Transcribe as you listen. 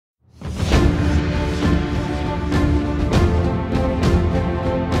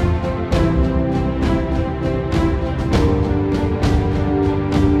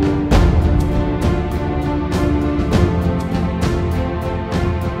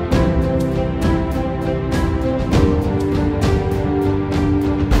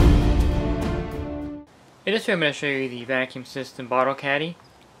this video I'm going to show you the vacuum system bottle caddy.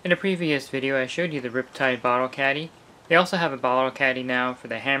 In a previous video I showed you the Riptide Bottle Caddy. They also have a bottle caddy now for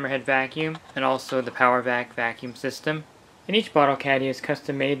the Hammerhead vacuum and also the Power Vac vacuum system. And each bottle caddy is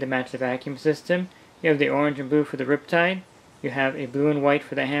custom made to match the vacuum system. You have the orange and blue for the Riptide, you have a blue and white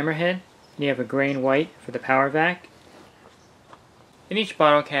for the Hammerhead, and you have a gray and white for the Power Vac. And each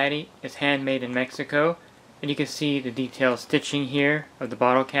bottle caddy is handmade in Mexico, and you can see the detailed stitching here of the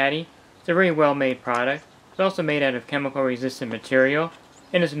bottle caddy. It's a very well made product. It's also made out of chemical resistant material,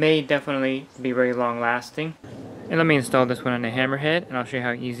 and it's made definitely to be very long lasting. And let me install this one on the Hammerhead, and I'll show you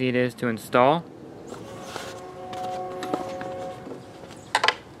how easy it is to install.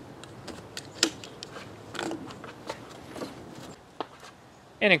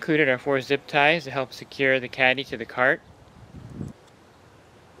 And included are 4 zip ties to help secure the caddy to the cart.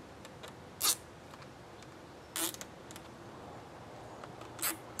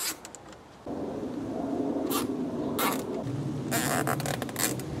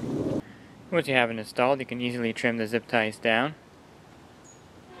 Once you have it installed, you can easily trim the zip ties down.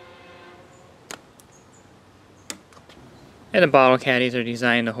 And the bottle caddies are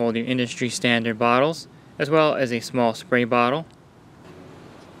designed to hold your industry standard bottles, as well as a small spray bottle.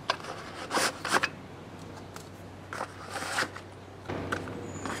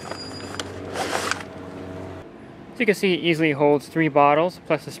 So you can see it easily holds 3 bottles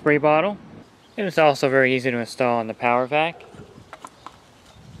plus a spray bottle. And it's also very easy to install on the Power Vac.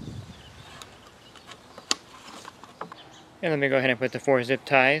 And let me go ahead and put the 4 zip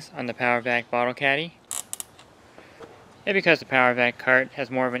ties on the Power Vac bottle caddy. And because the Power Vac cart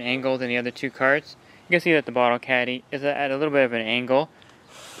has more of an angle than the other 2 carts, you can see that the bottle caddy is at a little bit of an angle,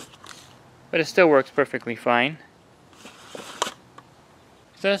 but it still works perfectly fine.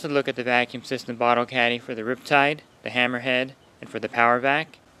 So let's look at the vacuum system bottle caddy for the Riptide, the Hammerhead, and for the Power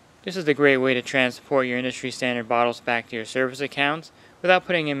Vac. This is a great way to transport your industry standard bottles back to your service accounts without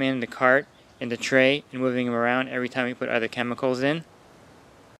putting them in the cart, in the tray, and moving them around every time you put other chemicals in.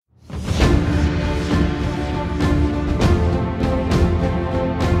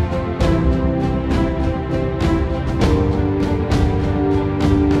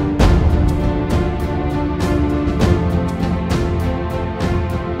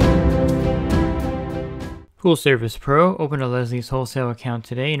 Pool Service Pro, open a Leslie's wholesale account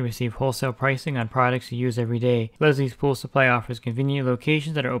today and receive wholesale pricing on products you use every day. Leslie's Pool Supply offers convenient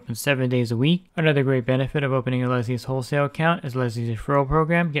locations that are open 7 days a week. Another great benefit of opening a Leslie's wholesale account is Leslie's referral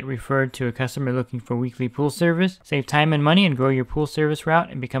program. Get referred to a customer looking for weekly pool service. Save time and money and grow your pool service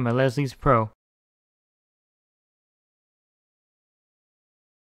route and become a Leslie's Pro.